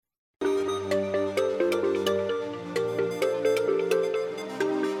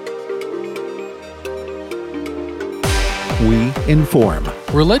we inform.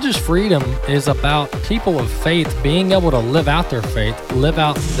 Religious freedom is about people of faith being able to live out their faith, live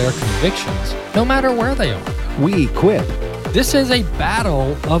out their convictions, no matter where they are. We equip. This is a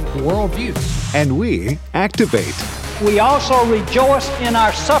battle of worldviews. And we activate. We also rejoice in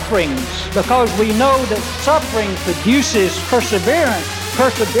our sufferings because we know that suffering produces perseverance,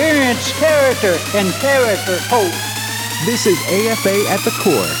 perseverance, character, and character, hope. This is AFA at the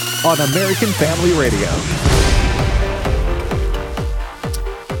Core on American Family Radio.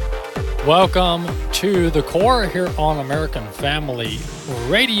 Welcome to The Core here on American Family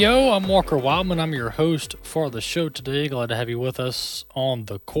Radio. I'm Walker Wildman. I'm your host for the show today. Glad to have you with us on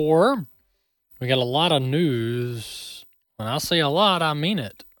The Core. We got a lot of news. When I say a lot, I mean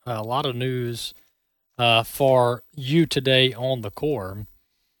it. A lot of news for you today on The Core.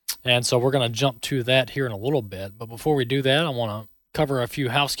 And so we're going to jump to that here in a little bit. But before we do that, I want to cover a few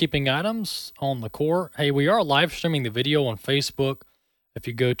housekeeping items on The Core. Hey, we are live streaming the video on Facebook. If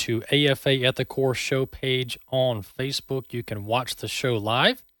you go to AFA at the Core show page on Facebook, you can watch the show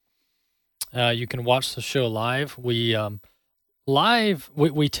live. We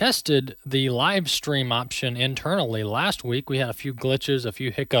tested the live stream option internally last week. We had a few glitches, a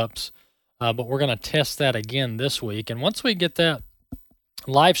few hiccups, but we're going to test that again this week. And once we get that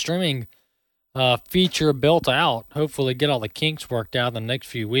live streaming feature built out, hopefully get all the kinks worked out in the next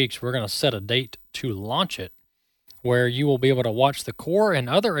few weeks, we're going to set a date to launch it, where you will be able to watch The Core and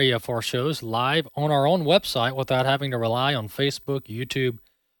other AFR shows live on our own website without having to rely on Facebook, YouTube,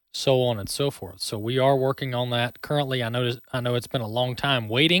 so on and so forth. So we are working on that currently. I know it's been a long time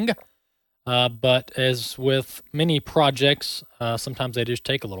waiting, but as with many projects, sometimes they just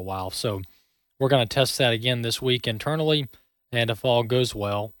take a little while. So we're going to test that again this week internally, and if all goes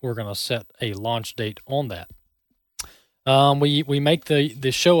well, we're going to set a launch date on that. We make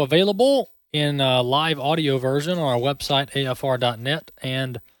the show available in live audio version on our website, afr.net,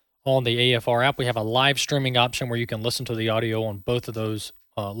 and on the AFR app. We have a live streaming option where you can listen to the audio on both of those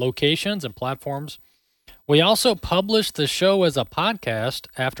locations and platforms. We also publish the show as a podcast.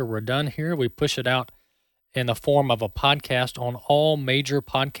 After we're done here, we push it out in the form of a podcast on all major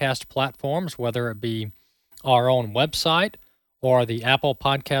podcast platforms, whether it be our own website or the Apple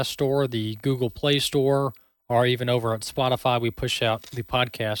Podcast Store, the Google Play Store, or even over at Spotify. We push out the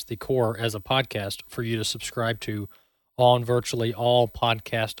podcast, The Core, as a podcast for you to subscribe to on virtually all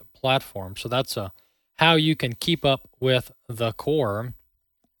podcast platforms. So that's how you can keep up with The Core.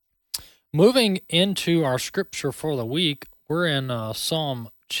 Moving into our scripture for the week, we're in Psalm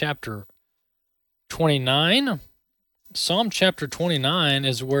chapter 29. Psalm chapter 29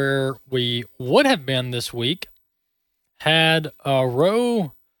 is where we would have been this week had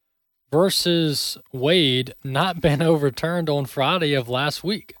Roe versus Wade not been overturned on Friday of last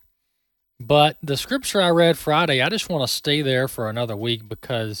week. But the scripture I read Friday, I just want to stay there for another week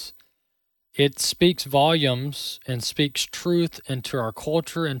because it speaks volumes and speaks truth into our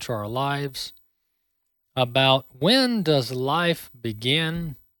culture, into our lives, about when does life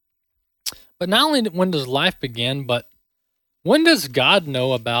begin. But not only when does life begin, but when does God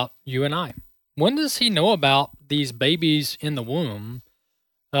know about you and I? When does he know about these babies in the womb?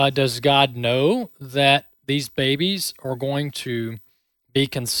 Does God know that these babies are going to be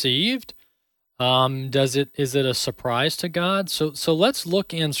conceived? Is it a surprise to God? So let's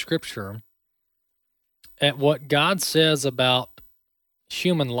look in Scripture at what God says about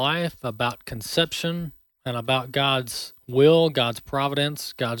human life, about conception, and about God's will, God's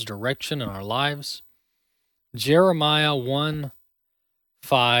providence, God's direction in our lives. Jeremiah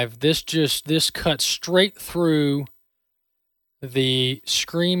 1:5. This cuts straight through the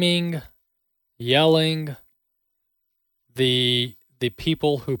screaming, yelling, the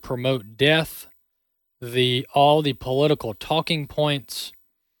people who promote death, all the political talking points,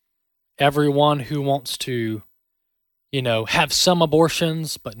 everyone who wants to, have some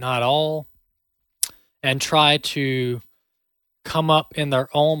abortions, but not all, and try to come up in their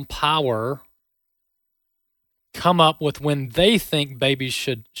own power, come up with when they think babies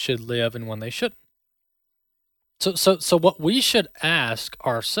should live and when they shouldn't. So what we should ask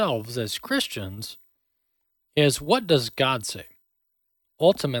ourselves as Christians is, what does God say?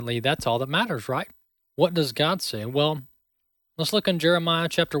 Ultimately, that's all that matters, right? What does God say? Well, let's look in Jeremiah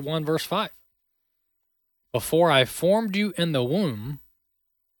chapter 1, verse 5. Before I formed you in the womb,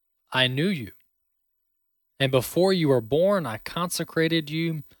 I knew you. And before you were born, I consecrated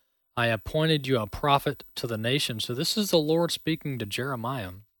you. I appointed you a prophet to the nations. So this is the Lord speaking to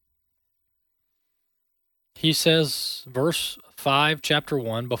Jeremiah. He says, verse 5, chapter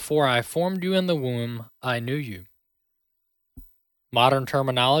 1, before I formed you in the womb, I knew you. Modern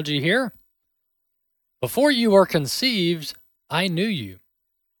terminology here. Before you were conceived, I knew you.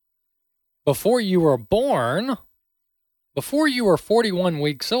 Before you were born, before you were 41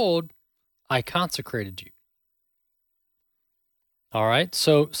 weeks old, I consecrated you. All right,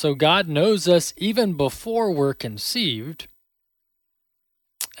 so God knows us even before we're conceived,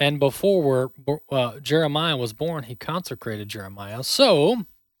 and before Jeremiah was born, he consecrated Jeremiah. So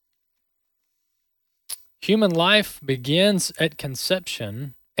human life begins at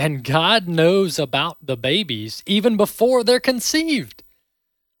conception, and God knows about the babies even before they're conceived,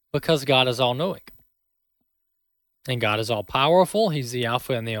 because God is all-knowing. And God is all-powerful. He's the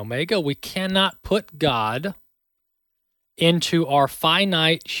Alpha and the Omega. We cannot put God into our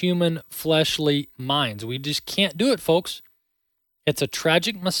finite human fleshly minds. We just can't do it, folks. It's a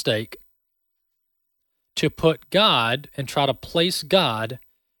tragic mistake to put God and try to place God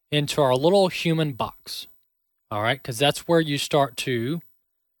into our little human box. All right? Because that's where you start to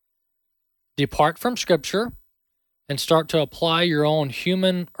depart from Scripture and start to apply your own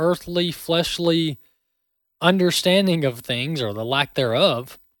human, earthly, fleshly understanding of things, or the lack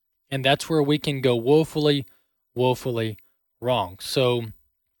thereof. And that's where we can go woefully, woefully wrong. So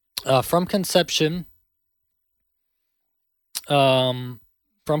from conception, there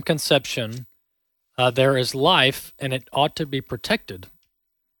is life, and it ought to be protected.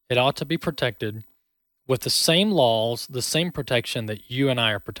 It ought to be protected with the same laws, the same protection that you and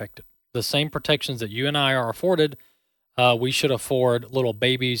I are protected. The same protections that you and I are afforded, we should afford little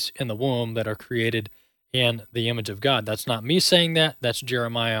babies in the womb that are created in the image of God. That's not me saying that. That's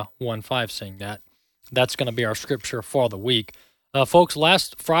Jeremiah 1:5 saying that. That's going to be our scripture for the week. Folks,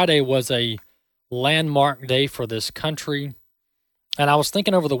 last Friday was a landmark day for this country. And I was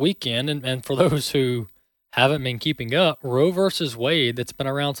thinking over the weekend, and for those who haven't been keeping up, Roe versus Wade, that's been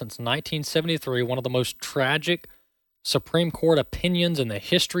around since 1973, one of the most tragic Supreme Court opinions in the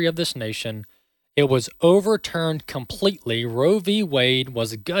history of this nation, it was overturned completely. Roe v. Wade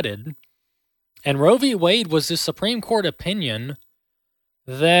was gutted. And Roe v. Wade was this Supreme Court opinion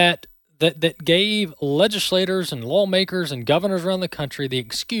that gave legislators and lawmakers and governors around the country the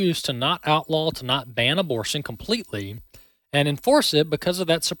excuse to not outlaw, to not ban abortion completely and enforce it because of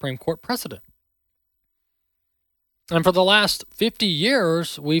that Supreme Court precedent. And for the last 50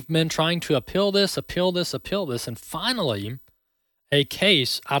 years, we've been trying to appeal this, and finally, a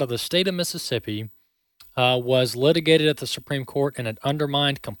case out of the state of Mississippi was litigated at the Supreme Court, and it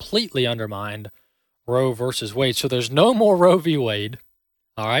completely undermined Roe versus Wade. So there's no more Roe v. Wade,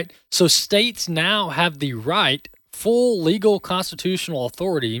 all right? So states now have the right, full legal constitutional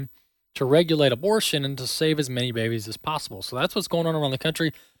authority to regulate abortion and to save as many babies as possible. So that's what's going on around the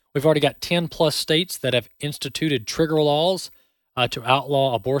country. We've already got 10-plus states that have instituted trigger laws to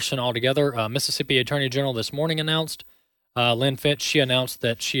outlaw abortion altogether. Mississippi Attorney General this morning announced, Lynn Fitch, she announced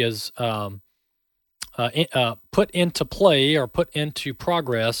that she has put into play or put into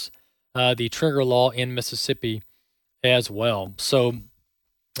progress the trigger law in Mississippi as well. So,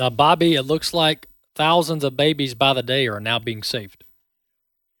 Bobby, it looks like thousands of babies by the day are now being saved.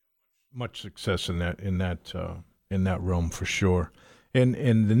 Much success in that realm for sure. And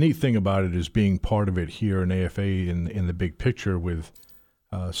the neat thing about it is being part of it here in AFA in the big picture with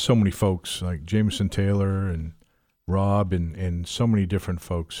so many folks like Jameson Taylor and Rob and so many different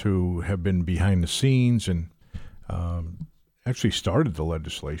folks who have been behind the scenes and actually started the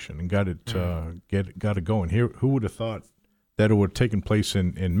legislation and got it going. Here, who would have thought that it would have taken place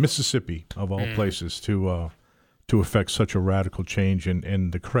in Mississippi of all places to affect such a radical change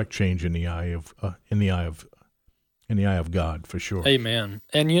and the correct change in the eye of God, for sure. Amen.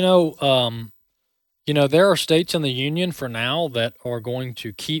 And there are states in the union for now that are going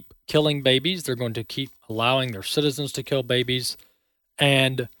to keep killing babies. They're going to keep allowing their citizens to kill babies,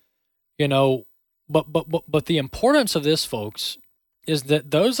 and but the importance of this, folks, is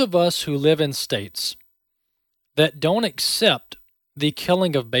that those of us who live in states that don't accept the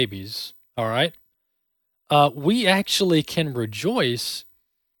killing of babies, all right, we actually can rejoice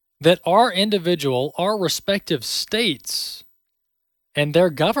that our respective states and their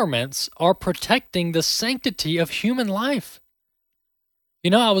governments are protecting the sanctity of human life.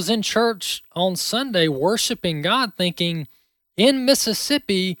 I was in church on Sunday worshiping God thinking, in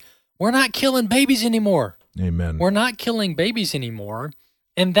Mississippi, we're not killing babies anymore. Amen. We're not killing babies anymore.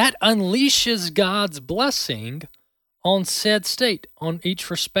 And that unleashes God's blessing on said state, on each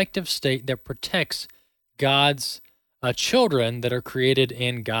respective state that protects God's children that are created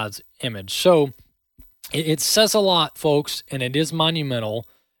in God's image. So it says a lot, folks, and it is monumental.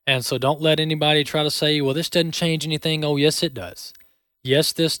 And so don't let anybody try to say, well, this doesn't change anything. Oh, yes, it does.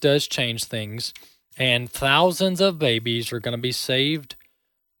 Yes, this does change things. And thousands of babies are going to be saved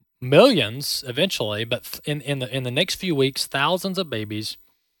millions eventually, but in the next few weeks, thousands of babies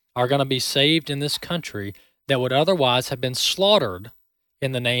are going to be saved in this country that would otherwise have been slaughtered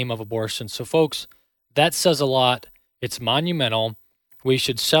in the name of abortion. So, folks, that says a lot. It's monumental. We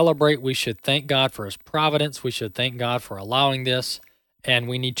should celebrate. We should thank God for his providence. We should thank God for allowing this. And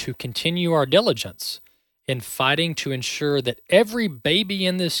we need to continue our diligence in fighting to ensure that every baby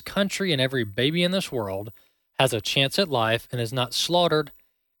in this country and every baby in this world has a chance at life and is not slaughtered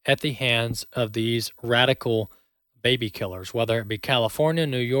at the hands of these radical baby killers, whether it be California,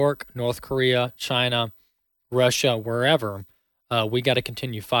 New York, North Korea, China, Russia, wherever. We got to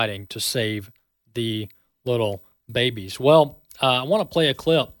continue fighting to save the little babies. Well, I want to play a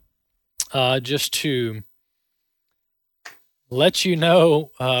clip just to let you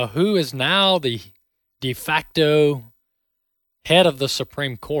know who is now the de facto head of the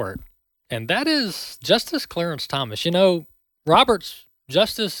Supreme Court, and that is Justice Clarence Thomas. You know, Roberts,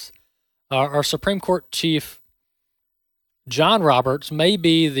 Justice, our Supreme Court Chief, John Roberts, may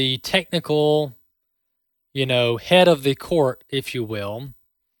be the technical, head of the court, if you will,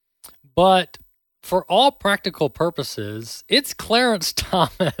 but for all practical purposes, it's Clarence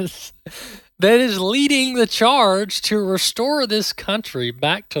Thomas that is leading the charge to restore this country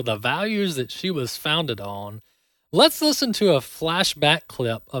back to the values that she was founded on. Let's listen to a flashback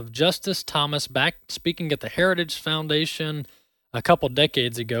clip of Justice Thomas back speaking at the Heritage Foundation a couple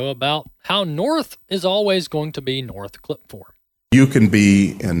decades ago about how North is always going to be North. Clip 4. You can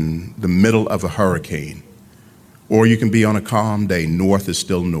be in the middle of a hurricane, or you can be on a calm day. North is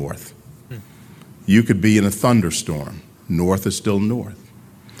still North. You could be in a thunderstorm. North is still North.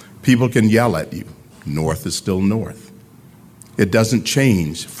 People can yell at you. North is still North. It doesn't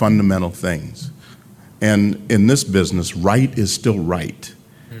change fundamental things. And in this business, right is still right,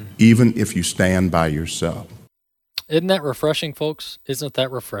 even if you stand by yourself. Isn't that refreshing, folks? Isn't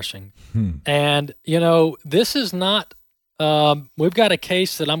that refreshing? And, this is not, we've got a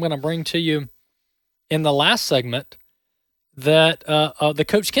case that I'm going to bring to you in the last segment, that the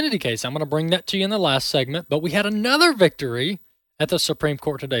Coach Kennedy case. I'm going to bring that to you in the last segment, but we had another victory at the Supreme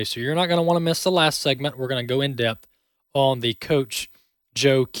Court today, so you're not going to want to miss the last segment. We're going to go in depth on the Coach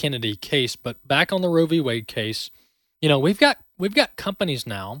Joe Kennedy case. But back on the Roe v. Wade case, we've got companies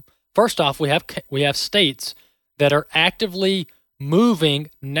now. First off, we have states that are actively moving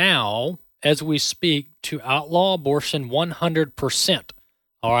now as we speak to outlaw abortion 100%.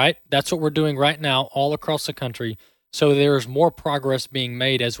 All right, that's what we're doing right now all across the country. So there's more progress being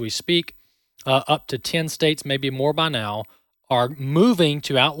made as we speak. Up to 10 states, maybe more by now, are moving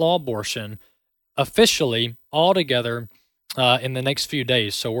to outlaw abortion officially altogether in the next few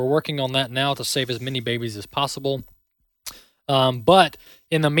days. So we're working on that now to save as many babies as possible. But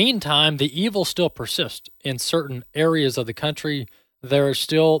in the meantime, the evil still persists in certain areas of the country. There is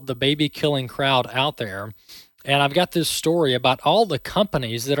still the baby-killing crowd out there. And I've got this story about all the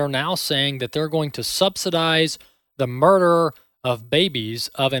companies that are now saying that they're going to subsidize the murder of babies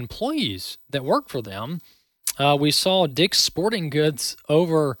of employees that work for them. We saw Dick's Sporting Goods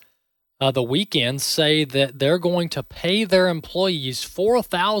over the weekend say that they're going to pay their employees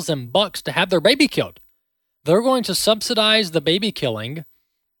 $4,000 to have their baby killed. They're going to subsidize the baby killing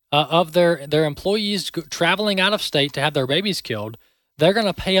of their employees traveling out of state to have their babies killed. They're going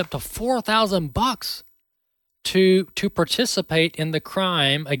to pay up to $4,000 to participate in the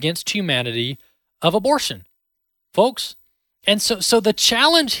crime against humanity of abortion, folks. And so the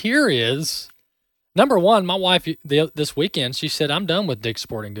challenge here is, number one, my wife this weekend, she said, I'm done with Dick's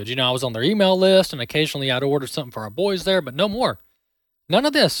Sporting Goods. I was on their email list, and occasionally I'd order something for our boys there, but no more. None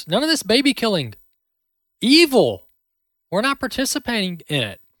of this baby killing. Evil. We're not participating in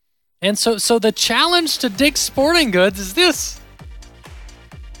it. And so the challenge to Dick's Sporting Goods is this.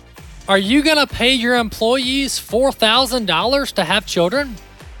 Are you going to pay your employees $4,000 to have children?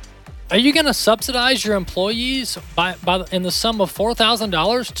 Are you going to subsidize your employees in the sum of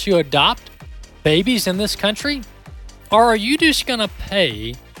 $4,000 to adopt babies in this country? Or are you just going to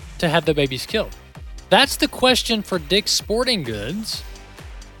pay to have the babies killed? That's the question for Dick's Sporting Goods.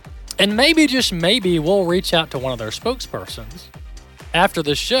 And maybe, just maybe, we'll reach out to one of their spokespersons after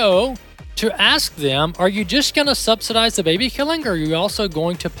the show to ask them, are you just going to subsidize the baby killing, or are you also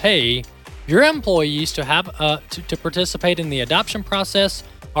going to pay your employees to have to participate in the adoption process,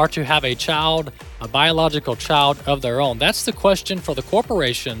 or to have a biological child of their own? That's the question for the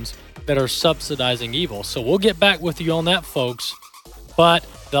corporations that are subsidizing evil. So we'll get back with you on that, folks. But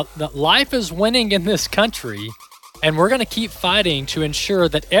the life is winning in this country, and we're going to keep fighting to ensure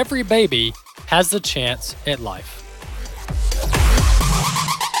that every baby has the chance at life.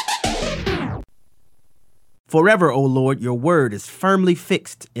 Forever, O Lord, your word is firmly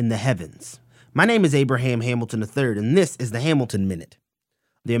fixed in the heavens. My name is Abraham Hamilton III, and this is the Hamilton Minute.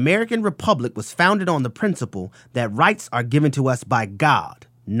 The American Republic was founded on the principle that rights are given to us by God,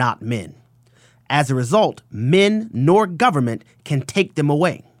 not men. As a result, men nor government can take them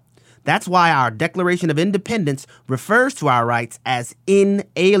away. That's why our Declaration of Independence refers to our rights as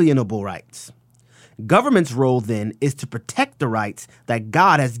inalienable rights. Government's role, then, is to protect the rights that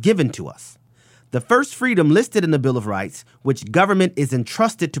God has given to us. The first freedom listed in the Bill of Rights, which government is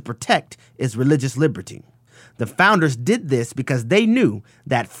entrusted to protect, is religious liberty. The founders did this because they knew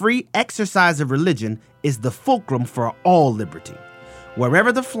that free exercise of religion is the fulcrum for all liberty.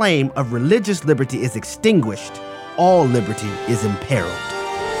 Wherever the flame of religious liberty is extinguished, all liberty is imperiled.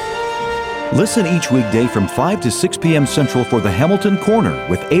 Listen each weekday from 5 to 6 p.m. Central for the Hamilton Corner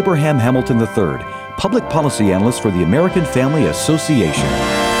with Abraham Hamilton III, Public Policy Analyst for the American Family Association.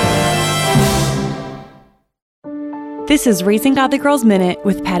 This is Raising Godly Girls Minute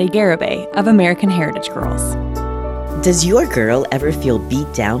with Patty Garibay of American Heritage Girls. Does your girl ever feel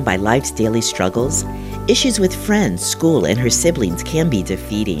beat down by life's daily struggles? Issues with friends, school, and her siblings can be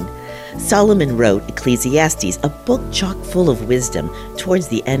defeating. Solomon wrote Ecclesiastes, a book chock full of wisdom, towards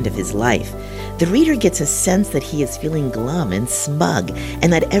the end of his life. The reader gets a sense that he is feeling glum and smug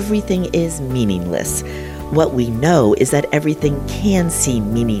and that everything is meaningless. What we know is that everything can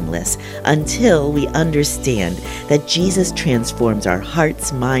seem meaningless until we understand that Jesus transforms our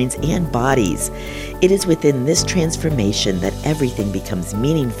hearts, minds, and bodies. It is within this transformation that everything becomes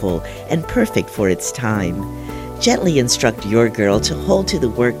meaningful and perfect for its time. Gently instruct your girl to hold to the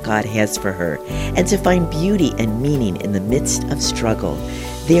work God has for her and to find beauty and meaning in the midst of struggle.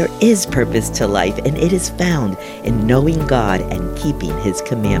 There is purpose to life, and it is found in knowing God and keeping His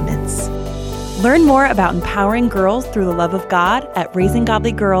commandments. Learn more about empowering girls through the love of God at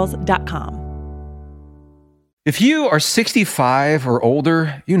raisinggodlygirls.com. If you are 65 or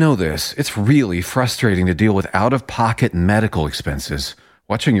older, you know this. It's really frustrating to deal with out-of-pocket medical expenses,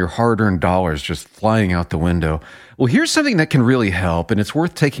 watching your hard-earned dollars just flying out the window. Well, here's something that can really help, and it's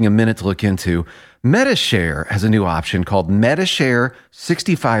worth taking a minute to look into. Medi-Share has a new option called Medi-Share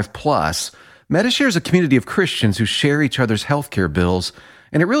 65 Plus. Medi-Share is a community of Christians who share each other's healthcare bills,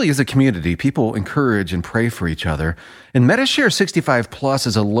 and it really is a community. People encourage and pray for each other. And Medi-Share 65 Plus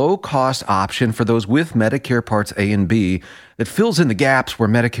is a low-cost option for those with Medicare Parts A and B that fills in the gaps where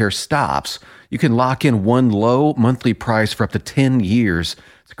Medicare stops. You can lock in one low monthly price for up to 10 years.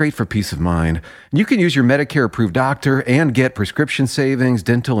 It's great for peace of mind. You can use your Medicare-approved doctor and get prescription savings,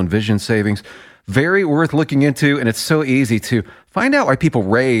 dental and vision savings. Very worth looking into, and it's so easy to find out why people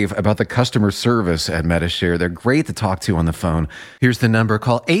rave about the customer service at Medi-Share. They're great to talk to on the phone. Here's the number.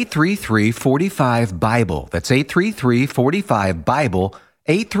 Call 833-45-BIBLE. That's 833-45-BIBLE,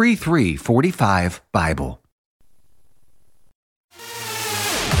 833-45-BIBLE.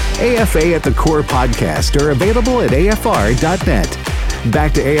 AFA at the Core podcast are available at afr.net.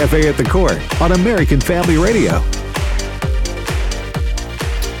 Back to AFA at the Core on American Family Radio.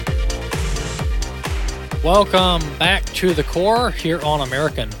 Welcome back to the Core here on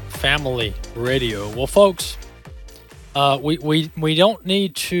American Family Radio. Well, folks, we don't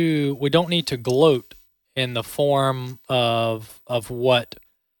need to gloat in the form of what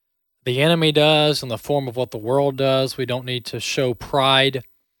the enemy does, in the form of what the world does. We don't need to show pride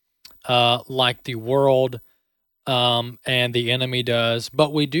like the world and the enemy does,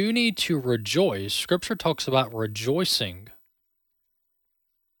 but we do need to rejoice. Scripture talks about rejoicing.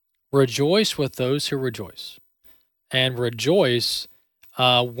 Rejoice with those who rejoice, and rejoice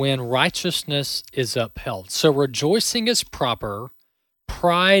when righteousness is upheld. So rejoicing is proper.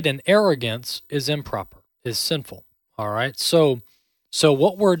 Pride and arrogance is improper, is sinful. All right. So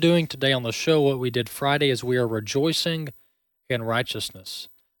what we're doing today on the show, what we did Friday, is we are rejoicing in righteousness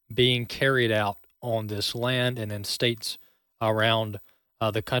being carried out on this land and in states around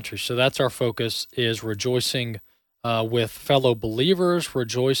the country. So that's our focus, is rejoicing with fellow believers,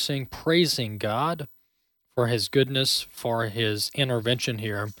 rejoicing, praising God for His goodness, for His intervention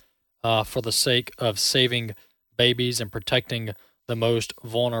here, for the sake of saving babies and protecting the most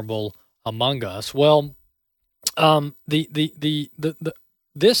vulnerable among us. Well,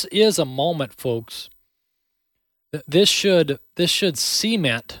 this is a moment, folks. This should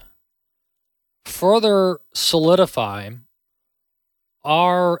cement, further solidify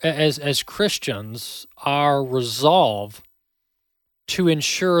our, as Christians, our resolve to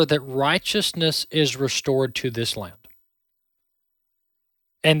ensure that righteousness is restored to this land.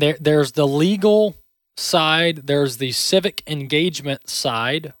 And there's the legal side, there's the civic engagement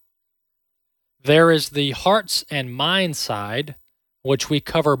side, there is the hearts and mind side, which we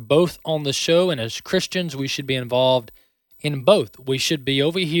cover both on the show, and as Christians, we should be involved in both. We should be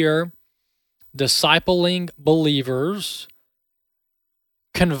over here discipling believers,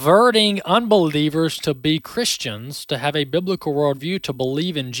 converting unbelievers to be Christians, to have a biblical worldview, to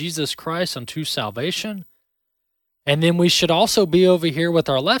believe in Jesus Christ unto salvation. And then we should also be over here with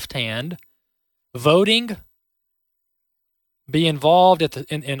our left hand, voting, be involved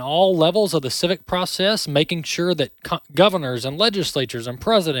in all levels of the civic process, making sure that governors and legislatures and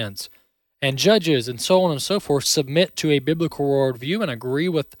presidents and judges and so on and so forth submit to a biblical worldview and agree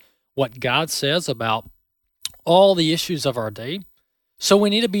with what God says about all the issues of our day. So we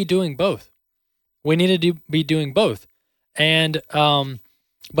need to be doing both. We need to be doing both. And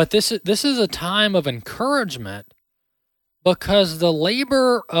but this is a time of encouragement, because the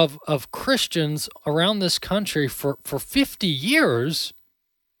labor of Christians around this country for 50 years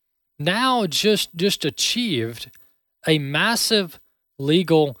now just achieved a massive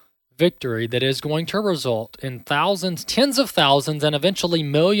legal victory that is going to result in thousands, tens of thousands, and eventually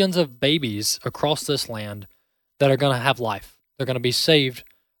millions of babies across this land that are going to have life. They're going to be saved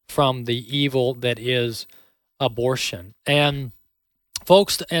from the evil that is abortion. And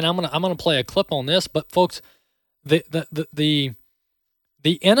folks, and I'm gonna play a clip on this, but folks, the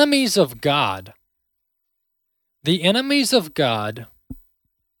enemies of God,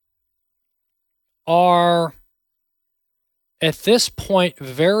 are at this point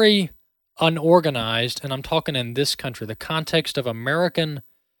very unorganized, and I'm talking in this country, the context of American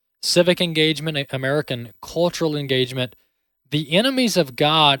civic engagement, American cultural engagement. The enemies of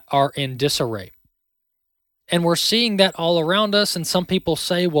God are in disarray. And we're seeing that all around us, and some people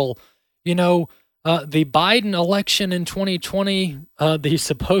say, well, the Biden election in 2020, the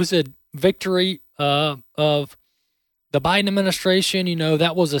supposed victory of the Biden administration,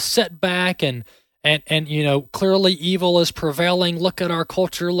 that was a setback, and clearly evil is prevailing. Look at our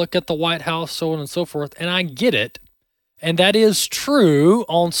culture, look at the White House, so on and so forth. And I get it. And that is true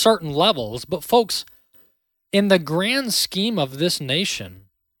on certain levels. But folks, in the grand scheme of this nation,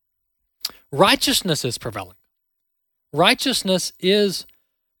 righteousness is prevailing. Righteousness is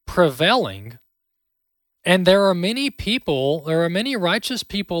prevailing. And there are many righteous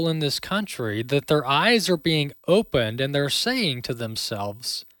people in this country that their eyes are being opened, and they're saying to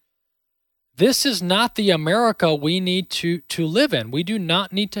themselves, this is not the America we need to live in. We do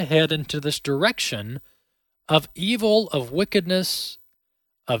not need to head into this direction of evil, of wickedness,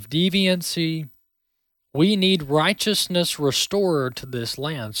 of deviancy. We need righteousness restored to this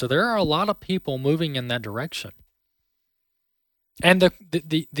land. So there are a lot of people moving in that direction. And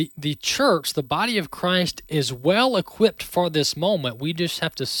the church, the body of Christ, is well equipped for this moment. We just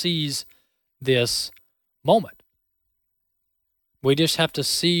have to seize this moment. We just have to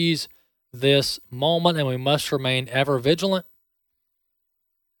seize this moment, and we must remain ever vigilant.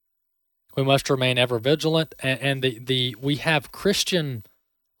 We must remain ever vigilant. And we have Christian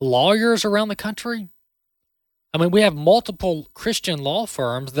lawyers around the country. I mean, we have multiple Christian law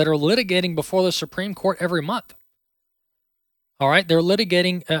firms that are litigating before the Supreme Court every month. All right, they're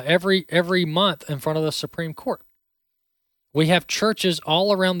litigating every month in front of the Supreme Court. We have churches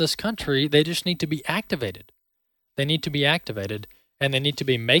all around this country. They just need to be activated. They need to be activated, and they need to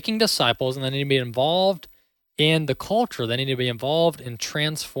be making disciples, and they need to be involved in the culture. They need to be involved in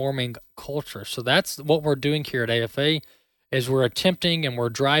transforming culture. So that's what we're doing here at AFA, is we're attempting and we're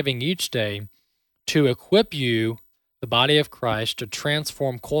driving each day to equip you, the body of Christ, to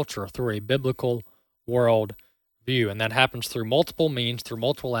transform culture through a biblical world view. And that happens through multiple means, through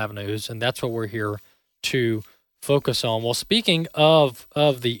multiple avenues, and that's what we're here to focus on. Well, speaking of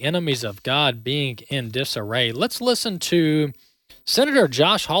the enemies of God being in disarray, let's listen to Senator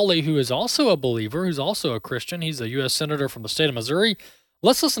Josh Hawley, who is also a believer, who's also a Christian. He's a U.S. Senator from the state of Missouri.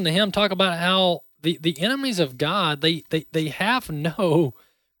 Let's listen to him talk about how the enemies of God, they have no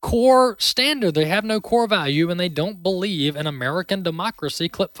core standard. They have no core value, and they don't believe in American democracy.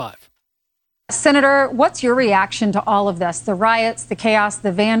 Clip 5. Senator, what's your reaction to all of this? The riots, the chaos,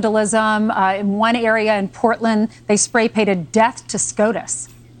 the vandalism. In one area in Portland, they spray painted "Death to SCOTUS."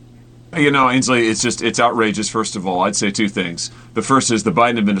 Ainsley, it's outrageous, first of all. I'd say two things. The first is the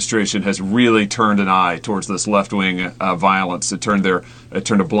Biden administration has really turned an eye towards this left-wing violence. It turned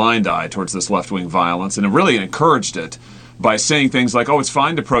a blind eye towards this left-wing violence, and it really encouraged it by saying things like, oh, it's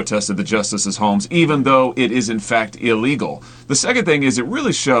fine to protest at the justices' homes, even though it is in fact illegal. The second thing is it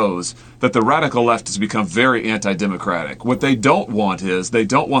really shows that the radical left has become very anti-democratic. What they don't want is they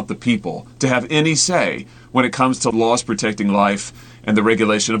don't want the people to have any say when it comes to laws protecting life and the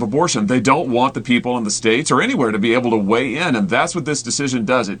regulation of abortion. They don't want the people in the states or anywhere to be able to weigh in, and that's what this decision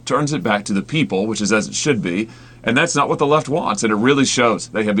does. It turns it back to the people, which is as it should be, and that's not what the left wants, and it really shows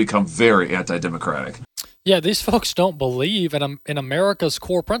they have become very anti-democratic. Yeah, these folks don't believe in America's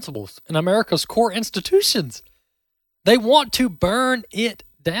core principles, in America's core institutions. They want to burn it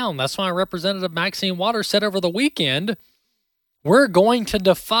down. That's why Representative Maxine Waters said over the weekend, we're going to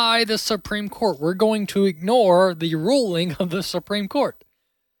defy the Supreme Court. We're going to ignore the ruling of the Supreme Court.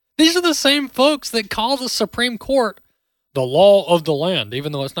 These are the same folks that call the Supreme Court the law of the land,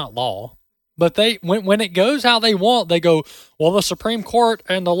 even though it's not law. But they, when it goes how they want, they go, well, the Supreme Court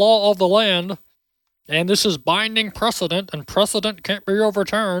and the law of the land, and this is binding precedent, and precedent can't be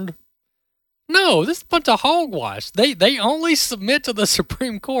overturned. No, this is a bunch of hogwash. They only submit to the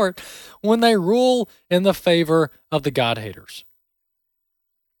Supreme Court when they rule in the favor of the God-haters.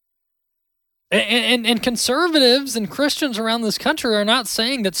 And conservatives and Christians around this country are not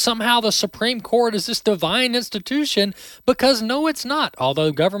saying that somehow the Supreme Court is this divine institution, because no, it's not,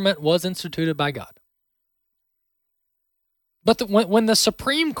 although government was instituted by God. But when the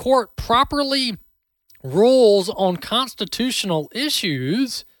Supreme Court properly rules on constitutional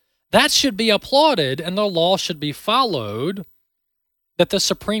issues, that should be applauded and the law should be followed that the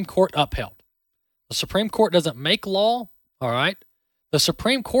Supreme Court upheld. The Supreme Court doesn't make law, all right? The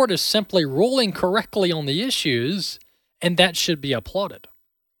Supreme Court is simply ruling correctly on the issues, and that should be applauded.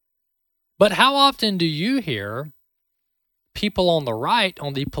 But how often do you hear people on the right,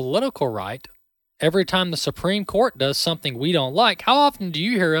 on the political right, every time the Supreme Court does something we don't like, how often do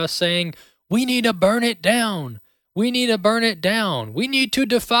you hear us saying, we need to burn it down. We need to burn it down. We need to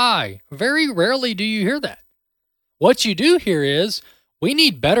defy. Very rarely do you hear that. What you do hear is, we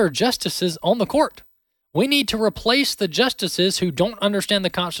need better justices on the court. We need to replace the justices who don't understand the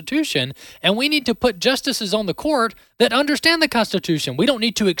Constitution, and we need to put justices on the court that understand the Constitution. We don't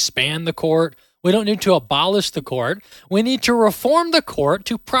need to expand the court. We don't need to abolish the court. We need to reform the court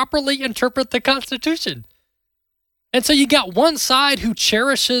to properly interpret the Constitution. And so you got one side who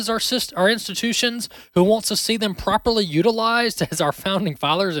cherishes our institutions, who wants to see them properly utilized as our founding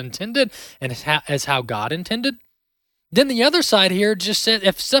fathers intended and as how God intended. Then the other side here just said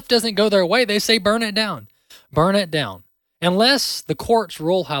if stuff doesn't go their way, they say burn it down. Burn it down. Unless the courts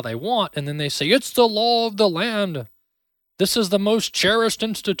rule how they want, and then they say it's the law of the land. This is the most cherished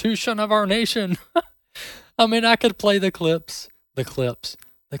institution of our nation. I mean, I could play the clips.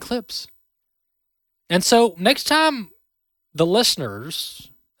 And so next time the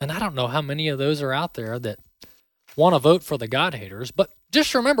listeners, and I don't know how many of those are out there that want to vote for the God-haters, but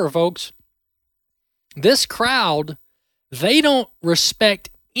just remember, folks, this crowd, they don't respect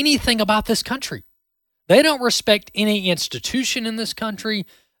anything about this country. They don't respect any institution in this country.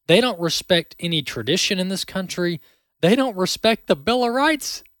 They don't respect any tradition in this country. They don't respect the Bill of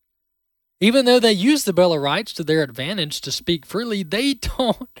Rights. Even though they use the Bill of Rights to their advantage to speak freely, they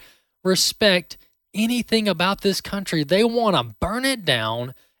don't respect anything about this country. They want to burn it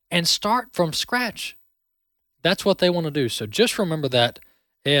down and start from scratch. That's what they want to do. So just remember that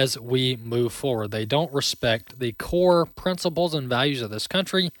as we move forward. They don't respect the core principles and values of this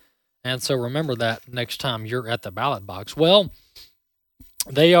country. And so remember that next time you're at the ballot box. Well,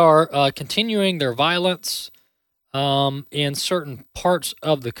 they are continuing their violence in certain parts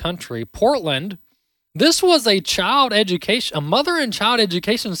of the country. Portland, this was a mother and child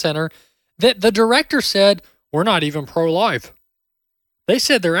education center that the director said, we're not even pro-life. They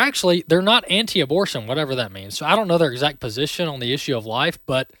said they're not anti-abortion, whatever that means. So I don't know their exact position on the issue of life,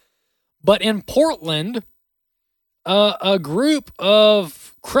 but in Portland, a group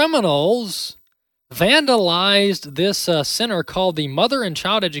of criminals vandalized this center called the Mother and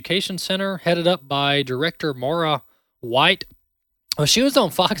Child Education Center, headed up by Director Maura White. Well, she was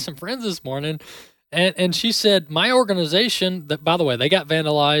on Fox and Friends this morning, and she said, my organization, that by the way, they got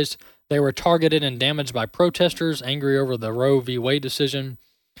vandalized. They were targeted and damaged by protesters angry over the Roe v. Wade decision.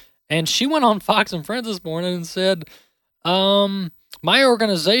 And she went on Fox and Friends this morning and said, my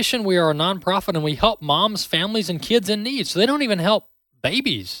organization, we are a nonprofit, and we help moms, families, and kids in need. So they don't even help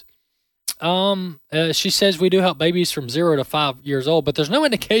babies. She says we do help babies from 0 to 5 years old, but there's no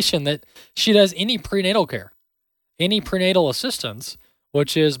indication that she does any prenatal care, any prenatal assistance,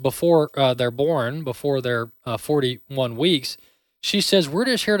 which is before they're born, before they're 41 weeks. She says, we're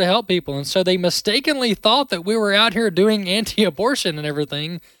just here to help people. And so they mistakenly thought that we were out here doing anti-abortion and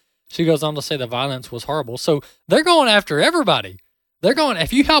everything. She goes on to say the violence was horrible. So they're going after everybody. They're going,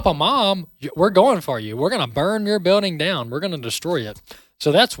 if you help a mom, we're going for you. We're going to burn your building down. We're going to destroy it.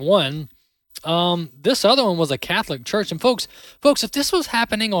 So that's one. This other one was a Catholic church. And folks, if this was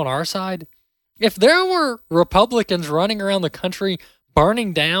happening on our side, if there were Republicans running around the country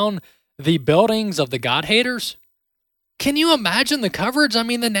burning down the buildings of the God haters, can you imagine the coverage? I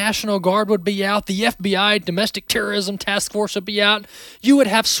mean, the National Guard would be out. The FBI, Domestic Terrorism Task Force would be out. You would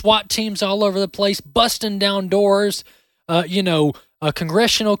have SWAT teams all over the place, busting down doors,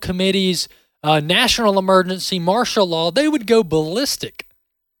 congressional committees, national emergency, martial law. They would go ballistic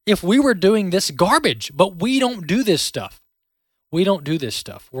if we were doing this garbage. But we don't do this stuff. We don't do this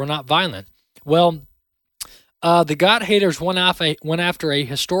stuff. We're not violent. Well, the God haters went after a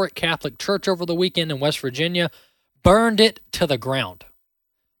historic Catholic church over the weekend in West Virginia, burned it to the ground.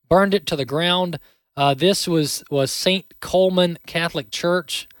 This was St. Coleman Catholic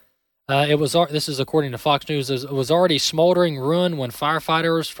Church. This is according to Fox News. It was already smoldering ruin when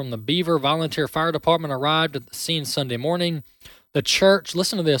firefighters from the Beaver Volunteer Fire Department arrived at the scene Sunday morning. The church,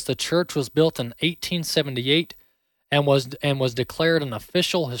 listen to this, the church was built in 1878 and was declared an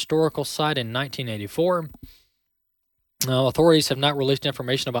official historical site in 1984. Authorities have not released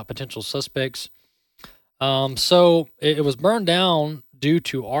information about potential suspects. So it was burned down due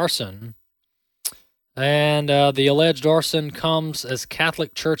to arson, and the alleged arson comes as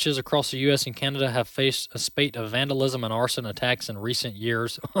Catholic churches across the U.S. and Canada have faced a spate of vandalism and arson attacks in recent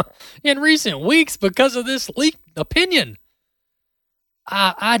years, in recent weeks because of this leaked opinion.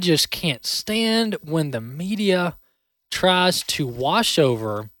 I just can't stand when the media tries to wash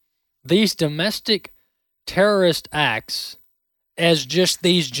over these domestic terrorist acts as just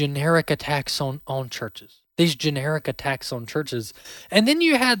these generic attacks on churches. And then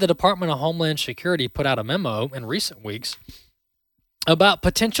you had the Department of Homeland Security put out a memo in recent weeks about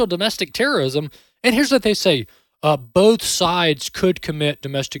potential domestic terrorism. And here's what they say. Both sides could commit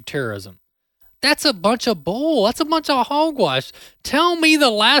domestic terrorism. That's a bunch of bull. That's a bunch of hogwash. Tell me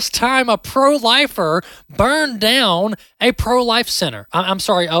the last time a pro-lifer burned down a pro-life center.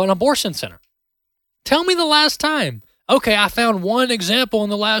 An abortion center. Tell me the last time. Okay, I found one example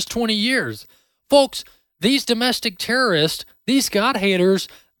in the last 20 years. Folks, these domestic terrorists, these God haters,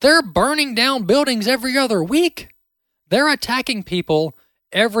 they're burning down buildings every other week. They're attacking people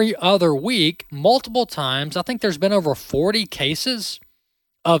every other week, multiple times. I think there's been over 40 cases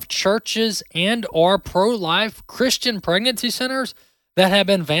of churches and or pro-life Christian pregnancy centers that have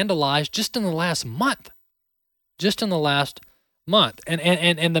been vandalized just in the last month.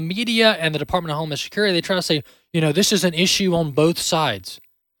 And the media and the Department of Homeland Security, they try to say, this is an issue on both sides.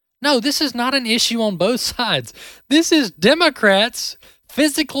 No, this is not an issue on both sides. This is Democrats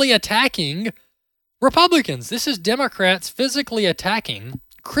physically attacking Republicans. This is Democrats physically attacking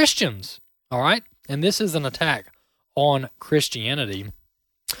Christians, all right? And this is an attack on Christianity.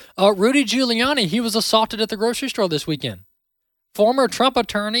 Rudy Giuliani, he was assaulted at the grocery store this weekend. Former Trump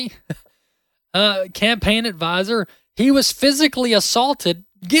attorney, campaign advisor, he was physically assaulted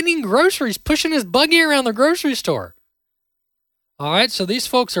getting groceries, pushing his buggy around the grocery store. All right, so these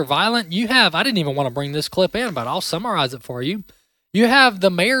folks are violent. I didn't even want to bring this clip in, but I'll summarize it for you. You have the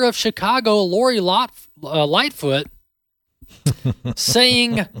mayor of Chicago, Lori Lightfoot,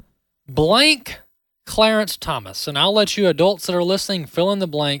 saying blank Clarence Thomas. And I'll let you adults that are listening fill in the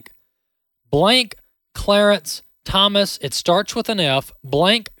blank. Blank Clarence Thomas. It starts with an F.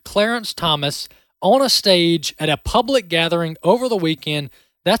 Blank Clarence Thomas on a stage at a public gathering over the weekend.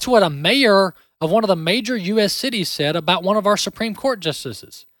 That's what a mayor of one of the major U.S. cities said about one of our Supreme Court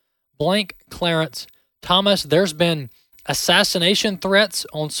justices. Blank Clarence Thomas. There's been assassination threats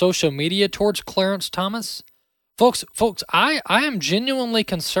on social media towards Clarence Thomas. Folks, I am genuinely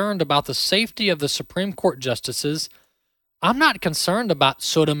concerned about the safety of the Supreme Court justices. I'm not concerned about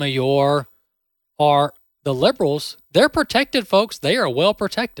Sotomayor or the liberals. They're protected, folks. They are well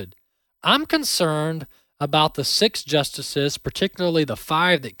protected. I'm concerned about the 6 justices, particularly the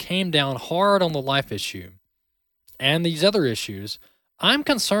 5 that came down hard on the life issue and these other issues. I'm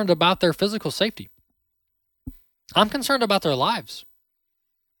concerned about their physical safety. I'm concerned about their lives.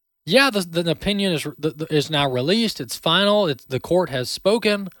 Yeah, the opinion is now released. It's final. The court has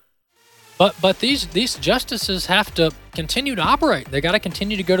spoken. But these justices have to continue to operate. They got to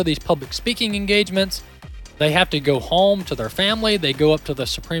continue to go to these public speaking engagements. They have to go home to their family. They go up to the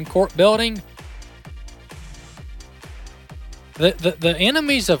Supreme Court building. The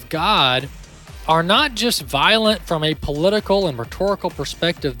enemies of God are not just violent from a political and rhetorical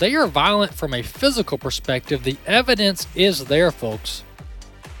perspective. They are violent from a physical perspective. The evidence is there, folks.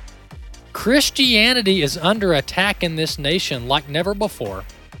 Christianity is under attack in this nation like never before.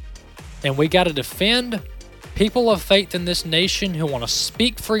 And we got to defend people of faith in this nation who want to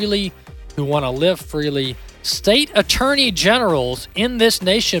speak freely, who want to live freely. State attorney generals in this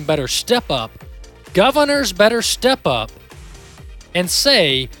nation better step up. Governors better step up and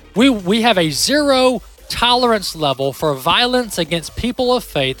say, we have a zero tolerance level for violence against people of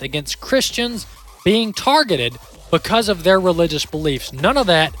faith, against Christians being targeted because of their religious beliefs. None of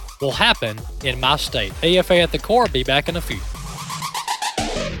that will happen in my state. AFA at the Core, be back in a few.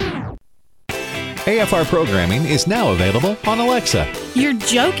 AFR programming is now available on Alexa. You're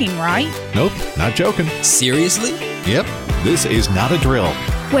joking, right? Nope, not joking. Seriously? Yep, this is not a drill.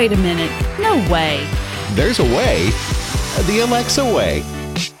 Wait a minute. No way. There's a way. The Alexa way.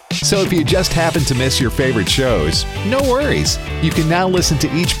 So if you just happen to miss your favorite shows, no worries. You can now listen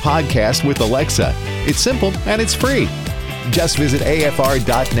to each podcast with Alexa. It's simple and it's free. Just visit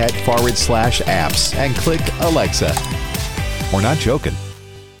afr.net/apps and click Alexa. We're not joking.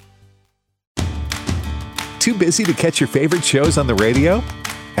 Too busy to catch your favorite shows on the radio?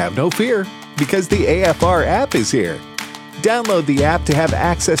 Have no fear, because the AFR app is here. Download the app to have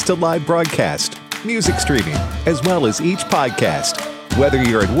access to live broadcast, music streaming, as well as each podcast. Whether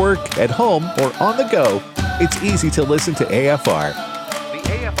you're at work, at home, or on the go, it's easy to listen to AFR. The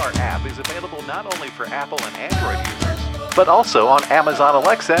AFR app is available not only for Apple and Android users, but also on Amazon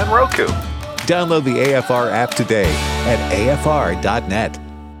Alexa and Roku. Download the AFR app today at afr.net.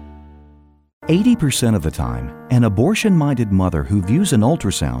 80% of the time, an abortion-minded mother who views an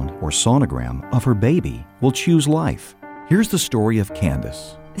ultrasound or sonogram of her baby will choose life. Here's the story of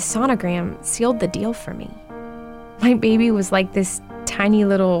Candace. The sonogram sealed the deal for me. My baby was like this tiny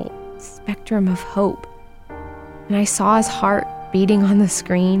little spectrum of hope. And I saw his heart beating on the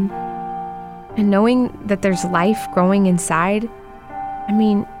screen. And knowing that there's life growing inside,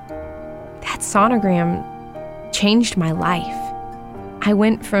 that sonogram changed my life. I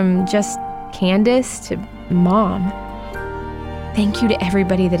went from just Candace to Mom. Thank you to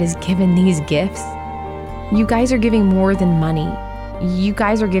everybody that has given these gifts. You guys are giving more than money. You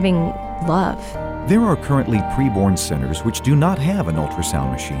guys are giving love. There are currently preborn centers which do not have an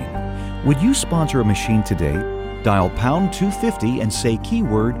ultrasound machine. Would you sponsor a machine today? Dial pound 250 and say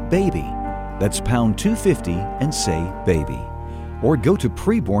keyword baby. That's pound 250 and say baby. Or go to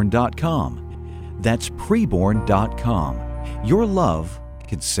preborn.com. That's preborn.com. Your love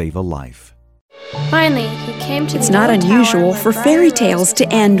could save a life. Finally, he came to It's not unusual for fairy tales to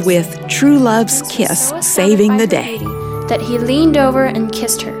end with true love's kiss saving the day. That he leaned over and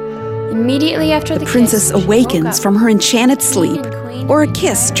kissed her. Immediately after the princess awakens from her enchanted sleep, or a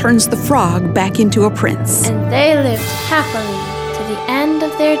kiss turns the frog back into a prince. And they lived happily to the end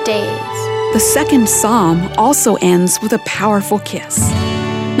of their days. The second psalm also ends with a powerful kiss.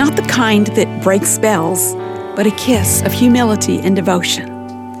 Not the kind that breaks spells, but a kiss of humility and devotion.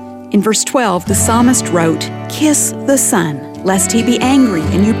 In verse 12, the psalmist wrote, "Kiss the Son, lest he be angry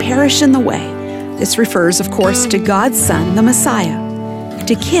and you perish in the way." This refers, of course, to God's Son, the Messiah.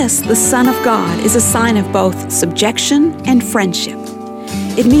 To kiss the Son of God is a sign of both subjection and friendship.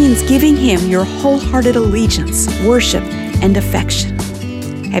 It means giving Him your wholehearted allegiance, worship, and affection.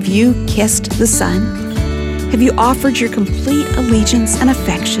 Have you kissed the Son? Have you offered your complete allegiance and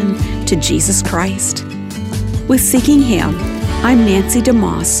affection to Jesus Christ? With Seeking Him, I'm Nancy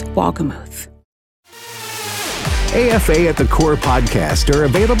DeMoss Walgamuth. AFA at the Core podcast are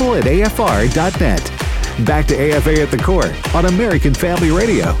available at afr.net. Back to AFA at the Core on American Family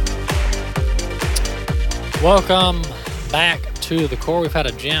Radio. Welcome back to the Core. We've had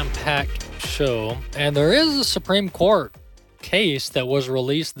a jam-packed show, and there is a Supreme Court case that was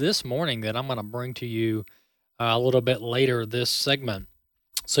released this morning that I'm going to bring to you a little bit later this segment.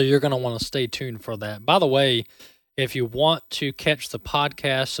 So you're going to want to stay tuned for that. By the way, if you want to catch the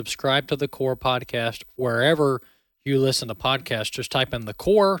podcast, subscribe to the Core podcast wherever you listen to podcasts. Just type in the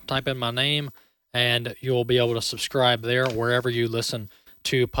Core, type in my name, and you'll be able to subscribe there wherever you listen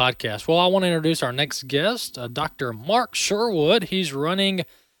to podcasts. Well, I want to introduce our next guest, Dr. Mark Sherwood. He's running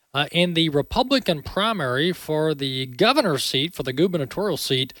in the Republican primary for the governor's seat, for the gubernatorial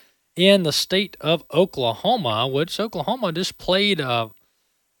seat in the state of Oklahoma, which Oklahoma just played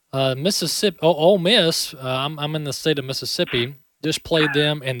Mississippi. Ole Miss. I'm in the state of Mississippi. Just played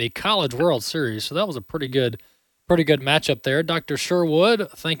them in the College World Series, so that was a pretty good matchup there. Dr.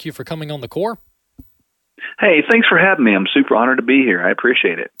 Sherwood, thank you for coming on the Core. Hey, thanks for having me. I'm super honored to be here. I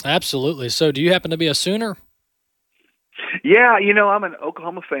appreciate it. Absolutely. So, do you happen to be a Sooner? Yeah, I'm an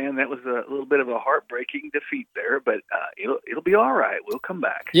Oklahoma fan. That was a little bit of a heartbreaking defeat there, but it'll be all right. We'll come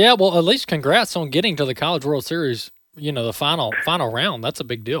back. Yeah, well, at least congrats on getting to the College World Series. The final round. That's a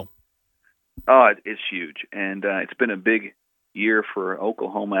big deal. Oh, it's huge, and it's been a big year for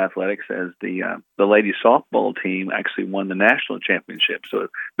Oklahoma athletics, as the ladies softball team actually won the national championship. So a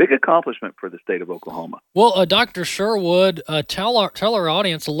big accomplishment for the state of Oklahoma. Well, Dr. Sherwood, tell our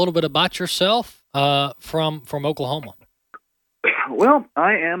audience a little bit about yourself from Oklahoma. Well,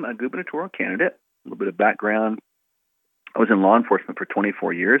 I am a gubernatorial candidate. A little bit of background. I was in law enforcement for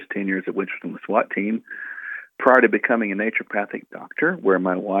 24 years, 10 years at Wichita SWAT team, prior to becoming a naturopathic doctor, where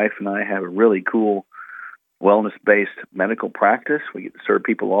my wife and I have a really cool wellness-based medical practice. We get to serve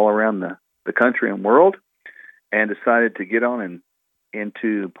people all around the country and world, and decided to get on and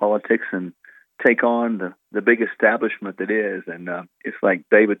into politics and take on the big establishment that is. And it's like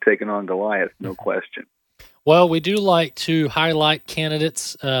David taking on Goliath, no question. Well, we do like to highlight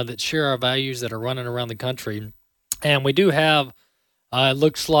candidates that share our values that are running around the country. And we do have, it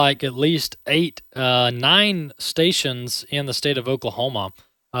looks like at least 9 stations in the state of Oklahoma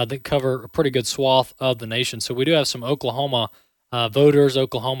that cover a pretty good swath of the nation. So we do have some Oklahoma voters,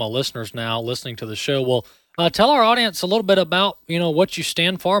 Oklahoma listeners now listening to the show. Well, tell our audience a little bit about, what you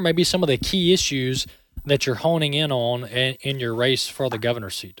stand for, maybe some of the key issues that you're honing in on in your race for the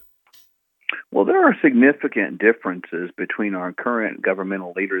governor's seat. Well, there are significant differences between our current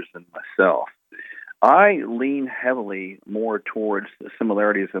governmental leaders and myself. I lean heavily more towards the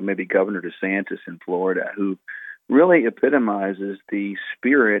similarities of maybe Governor DeSantis in Florida, who really epitomizes the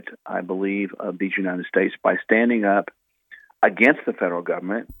spirit, I believe, of these United States by standing up against the federal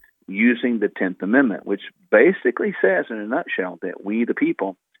government using the 10th Amendment, which basically says in a nutshell that we, the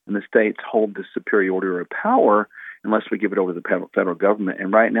people in the states, hold the superiority of power unless we give it over to the federal government.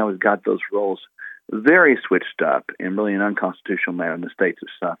 And right now we've got those roles very switched up in really an unconstitutional manner, and the states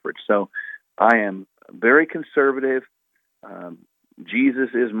have suffered. So I am very conservative. Jesus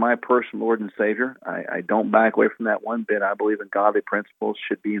is my personal Lord and Savior. I don't back away from that one bit. I believe in godly principles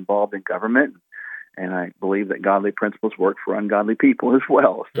should be involved in government, and I believe that godly principles work for ungodly people as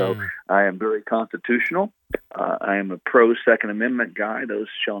well. So I am very constitutional. I am a pro-Second Amendment guy. Those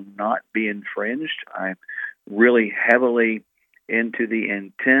shall not be infringed. I'm really heavily into the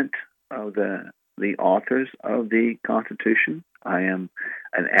intent of the authors of the Constitution. I am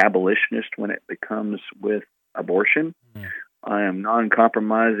an abolitionist when it becomes with abortion. I am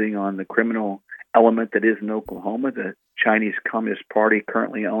non-compromising on the criminal element that is in Oklahoma. The Chinese Communist Party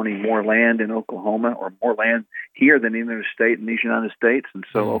currently owning more land in Oklahoma, or more land here than any other state in these United States. And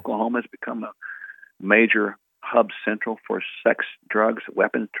so Oklahoma has become a major hub central for sex, drugs,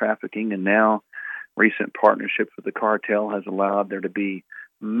 weapons trafficking, and now recent partnerships with the cartel has allowed there to be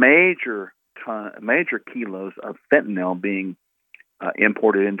major kilos of fentanyl being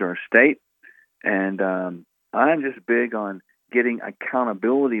imported into our state. And I'm just big on getting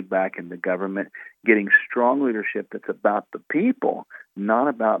accountability back in the government, getting strong leadership that's about the people, not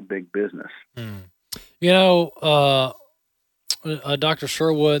about big business. Dr.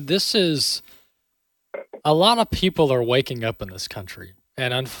 Sherwood, this is a lot of people are waking up in this country.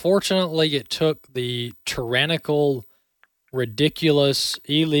 And unfortunately, it took the tyrannical, ridiculous,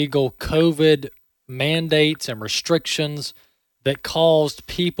 illegal COVID mandates and restrictions that caused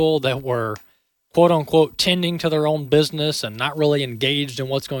people that were, quote unquote, tending to their own business and not really engaged in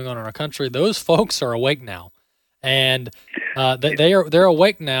what's going on in our country. Those folks are awake now, and they're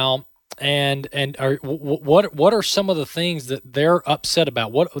awake now. And what are some of the things that they're upset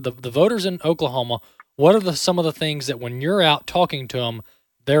about? What the voters in Oklahoma? What are some of the things that when you're out talking to them,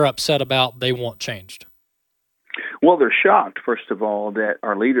 they're upset about, they want changed? Well, they're shocked, first of all, that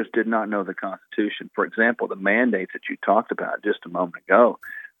our leaders did not know the Constitution. For example, the mandates that you talked about just a moment ago,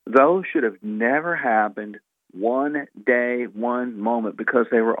 those should have never happened one day, one moment, because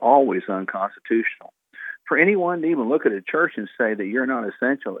they were always unconstitutional. For anyone to even look at a church and say that you're not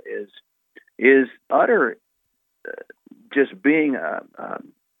essential is utter just being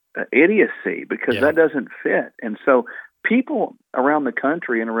idiocy, because that doesn't fit. And so people around the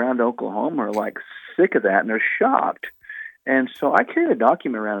country and around Oklahoma are like sick of that, and they're shocked. And so I carry a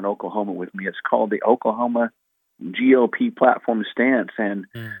document around in Oklahoma with me. It's called the Oklahoma GOP Platform Stance, and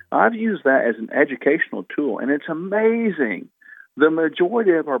I've used that as an educational tool, and it's amazing. The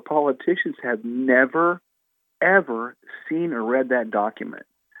majority of our politicians have never, ever seen or read that document.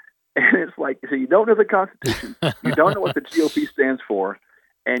 And it's like, so you don't know the Constitution, you don't know what the GOP stands for,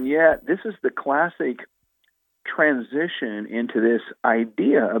 and yet this is the classic transition into this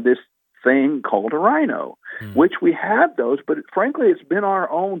idea of this thing called a rhino, which we have those, but frankly, it's been our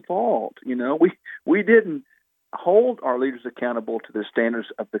own fault. We didn't hold our leaders accountable to the standards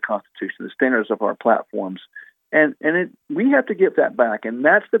of the Constitution, the standards of our platforms, and we have to get that back. And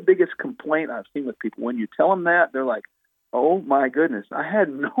that's the biggest complaint I've seen with people. When you tell them that, they're like, "Oh my goodness, I had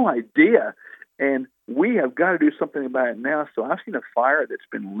no idea." And we have got to do something about it now. So I've seen a fire that's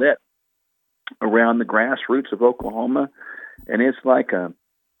been lit around the grassroots of Oklahoma, and it's like a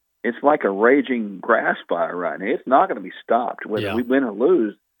raging grass fire right now. It's not going to be stopped. Whether we win or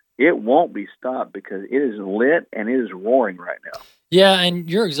lose, it won't be stopped because it is lit and it is roaring right now. Yeah, and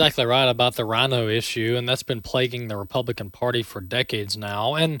you're exactly right about the rhino issue, and that's been plaguing the Republican Party for decades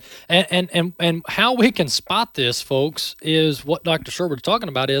now. And how we can spot this, folks, is what Dr. Sherwood's talking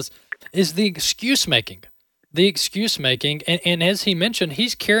about is the excuse making. The excuse making, and as he mentioned,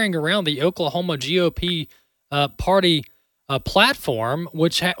 he's carrying around the Oklahoma GOP party platform,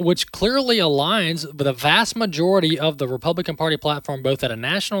 which clearly aligns with the vast majority of the Republican Party platform, both at a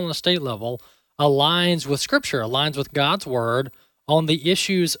national and a state level, aligns with Scripture, aligns with God's Word on the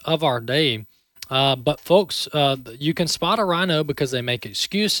issues of our day. But folks, you can spot a rhino because they make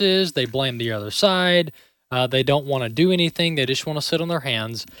excuses, they blame the other side, they don't want to do anything, they just want to sit on their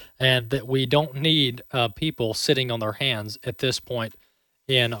hands, and that we don't need people sitting on their hands at this point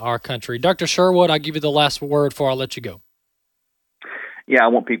in our country. Dr. Sherwood, I'll give you the last word before I let you go. Yeah, I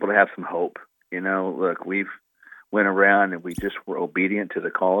want people to have some hope. Look, we've went around and we just were obedient to the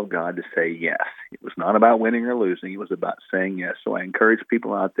call of God to say yes. It was not about winning or losing. It was about saying yes. So I encourage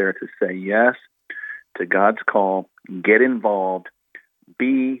people out there to say yes to God's call, get involved,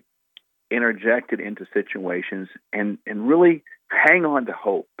 be interjected into situations, and really hang on to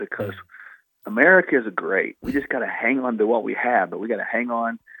hope, because America is great. We just got to hang on to what we have, but we got to hang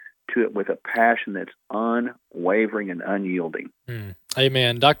on to it with a passion that's unwavering and unyielding.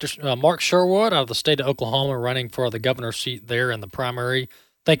 Amen. Dr. Mark Sherwood out of the state of Oklahoma, running for the governor's seat there in the primary.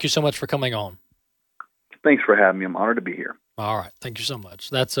 Thank you so much for coming on. Thanks for having me. I'm honored to be here. All right. Thank you so much.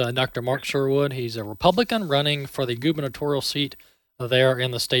 That's Dr. Mark Sherwood. He's a Republican running for the gubernatorial seat there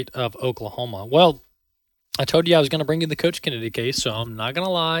in the state of Oklahoma. Well, I told you I was going to bring you the Coach Kennedy case, so I'm not going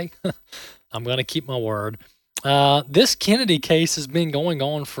to lie. I'm going to keep my word. This Kennedy case has been going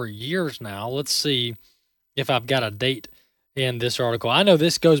on for years now. Let's see if I've got a date in this article. I know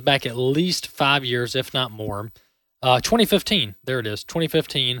this goes back at least 5 years, if not more. 2015, there it is.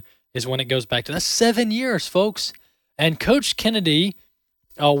 2015 is when it goes back to. That's 7 years, folks. And Coach Kennedy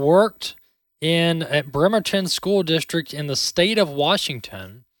worked at Bremerton School District in the state of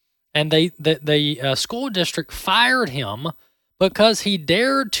Washington, and the school district fired him because he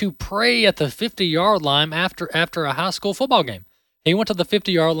dared to pray at the 50-yard line after a high school football game. He went to the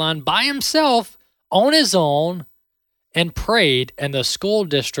 50-yard line by himself on his own and prayed, and the school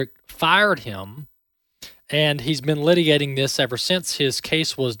district fired him. And he's been litigating this ever since. His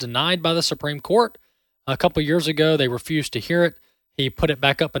case was denied by the Supreme Court. A couple years ago, they refused to hear it. He put it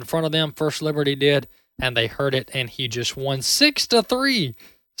back up in front of them. First Liberty did, and they heard it, and he just won 6-3.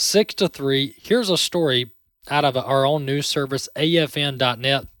 6-3. Here's a story out of our own news service,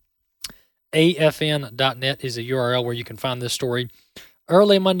 AFN.net. AFN.net is a URL where you can find this story.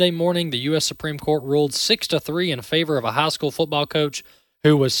 Early Monday morning, the U.S. Supreme Court ruled 6-3 in favor of a high school football coach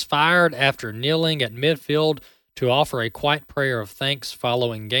who was fired after kneeling at midfield to offer a quiet prayer of thanks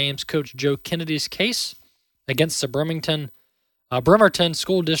following games. Coach Joe Kennedy's case against the Bremerton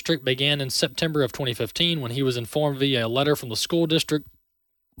School District began in September of 2015 when he was informed via a letter from the school district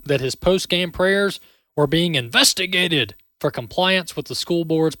that his post-game prayers were being investigated for compliance with the school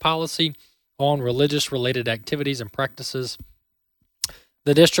board's policy on religious-related activities and practices.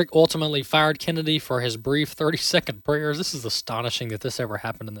 The district ultimately fired Kennedy for his brief 30-second prayers. This is astonishing that this ever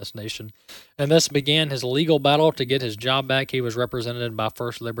happened in this nation. And this began his legal battle to get his job back. He was represented by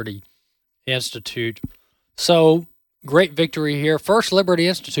First Liberty Institute. So, great victory here. First Liberty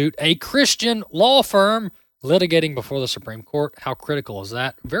Institute, a Christian law firm, litigating before the Supreme Court. How critical is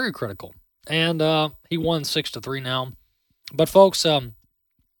that? Very critical. And he won 6-3 now. But, folks,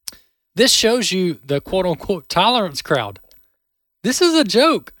 this shows you the quote-unquote tolerance crowd. This is a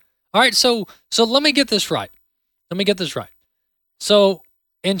joke. All right, so let me get this right. So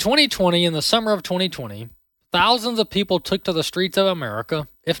in 2020, in the summer of 2020, thousands of people took to the streets of America,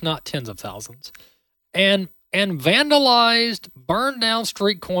 if not tens of thousands, and vandalized, burned down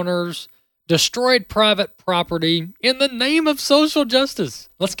street corners, destroyed private property in the name of social justice.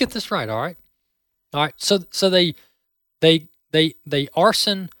 Let's get this right, all right? All right, so they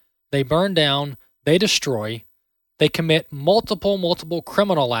arson, they burn down, they destroy, they commit multiple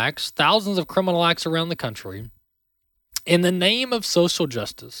criminal acts, thousands of criminal acts around the country, in the name of social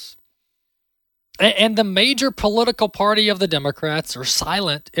justice. And the major political party of the Democrats are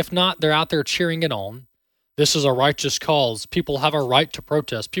silent. If not, they're out there cheering it on. This is a righteous cause. People have a right to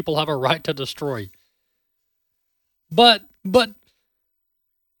protest. People have a right to destroy. But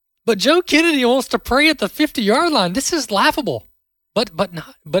Joe Kennedy wants to pray at the 50-yard line. This is laughable.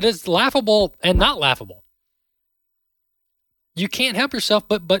 But it's laughable and not laughable. You can't help yourself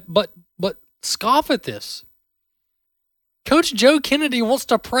but scoff at this. Coach Joe Kennedy wants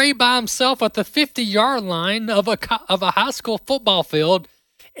to pray by himself at the 50-yard line of a high school football field,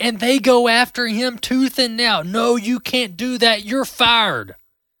 and they go after him tooth and nail. No, you can't do that. You're fired.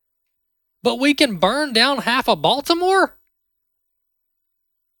 But we can burn down half of Baltimore?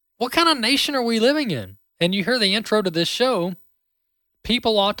 What kind of nation are we living in? And you hear the intro to this show.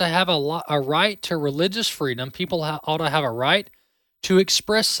 People ought to have a right to religious freedom. People ought to have a right to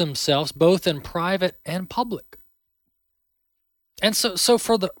express themselves both in private and public. And so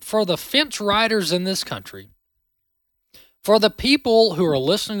for the fence riders in this country, for the people who are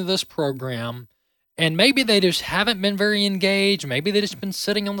listening to this program, and maybe they just haven't been very engaged, maybe they've just been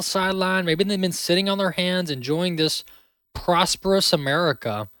sitting on the sideline, maybe they've been sitting on their hands enjoying this prosperous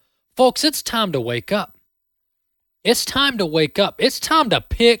America, folks, it's time to wake up. It's time to wake up. It's time to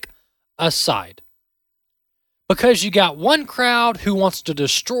pick a side. Because you got one crowd who wants to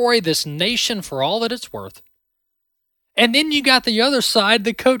destroy this nation for all that it's worth. And then you got the other side,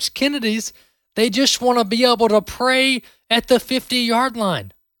 the Coach Kennedys. They just want to be able to pray at the 50-yard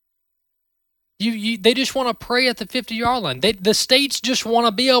line. They just want to pray at the 50-yard line. The states just want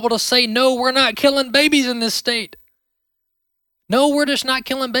to be able to say, no, we're not killing babies in this state. No, we're just not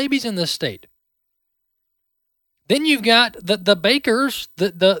killing babies in this state. Then you've got the Bakers,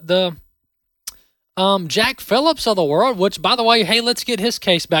 the Jack Phillips of the world, which, by the way, hey, let's get his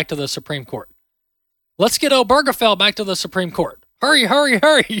case back to the Supreme Court. Let's get Obergefell back to the Supreme Court. Hurry, hurry,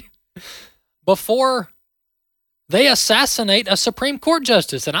 hurry. Before they assassinate a Supreme Court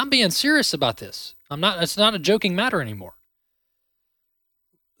justice. And I'm being serious about this. It's not a joking matter anymore.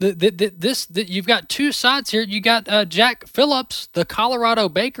 You've got two sides here. You got Jack Phillips, the Colorado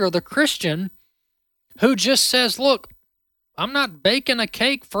baker, the Christian, who just says, look, I'm not baking a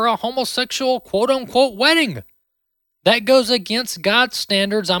cake for a homosexual quote-unquote wedding. That goes against God's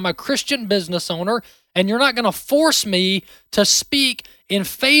standards. I'm a Christian business owner, and you're not going to force me to speak in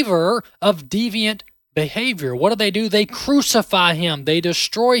favor of deviant behavior. What do? They crucify him. They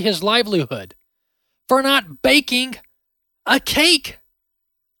destroy his livelihood for not baking a cake.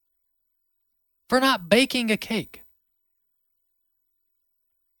 For not baking a cake.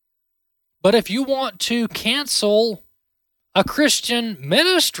 But if you want to cancel a Christian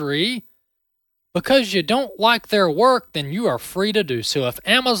ministry because you don't like their work, then you are free to do so. If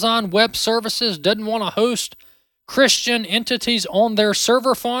Amazon Web Services doesn't want to host Christian entities on their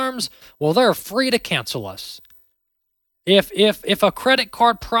server farms, well, they're free to cancel us. If a credit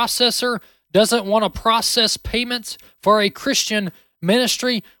card processor doesn't want to process payments for a Christian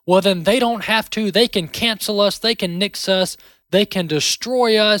ministry, well, then they don't have to. They can cancel us. They can nix us. They can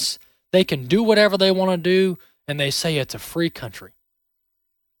destroy us. They can do whatever they want to do, and they say it's a free country.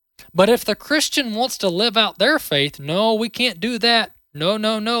 But if the Christian wants to live out their faith, no, we can't do that.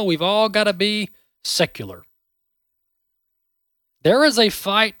 No. We've all got to be secular. There is a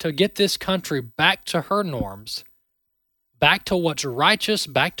fight to get this country back to her norms, back to what's righteous,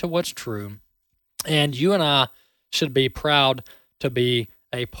 back to what's true. And you and I should be proud to be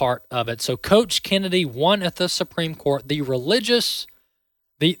a part of it. So Coach Kennedy won at the Supreme Court.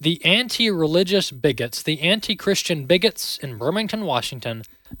 The anti-religious bigots, the anti-Christian bigots in Burlington, Washington,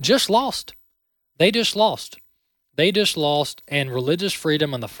 just lost. They just lost, and religious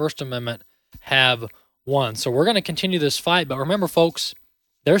freedom and the First Amendment have won. So we're going to continue this fight, but remember, folks,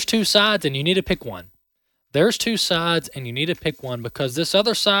 there's two sides, and you need to pick one. There's two sides, and you need to pick one, because this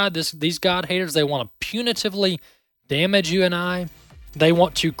other side, these God haters, they want to punitively damage you and I. They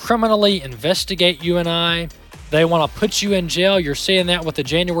want to criminally investigate you and I. They want to put you in jail. You're seeing that with the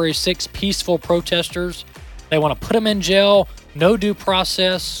January 6th peaceful protesters. They want to put them in jail, no due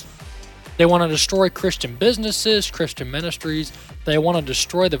process. They want to destroy Christian businesses, Christian ministries. They want to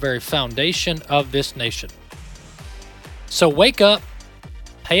destroy the very foundation of this nation. So wake up,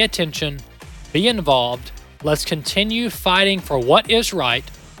 pay attention, be involved. Let's continue fighting for what is right.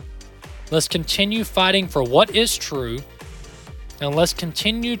 Let's continue fighting for what is true. And let's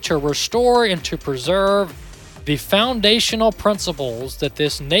continue to restore and to preserve the foundational principles that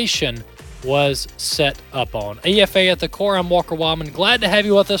this nation was set up on. AFA at the Core, I'm Walker Wildman. Glad to have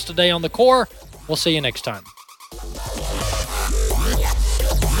you with us today on The Core. We'll see you next time.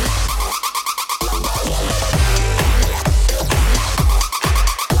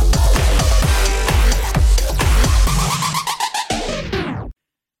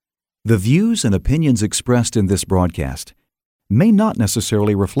 The views and opinions expressed in this broadcast may not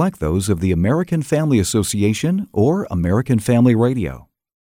necessarily reflect those of the American Family Association or American Family Radio.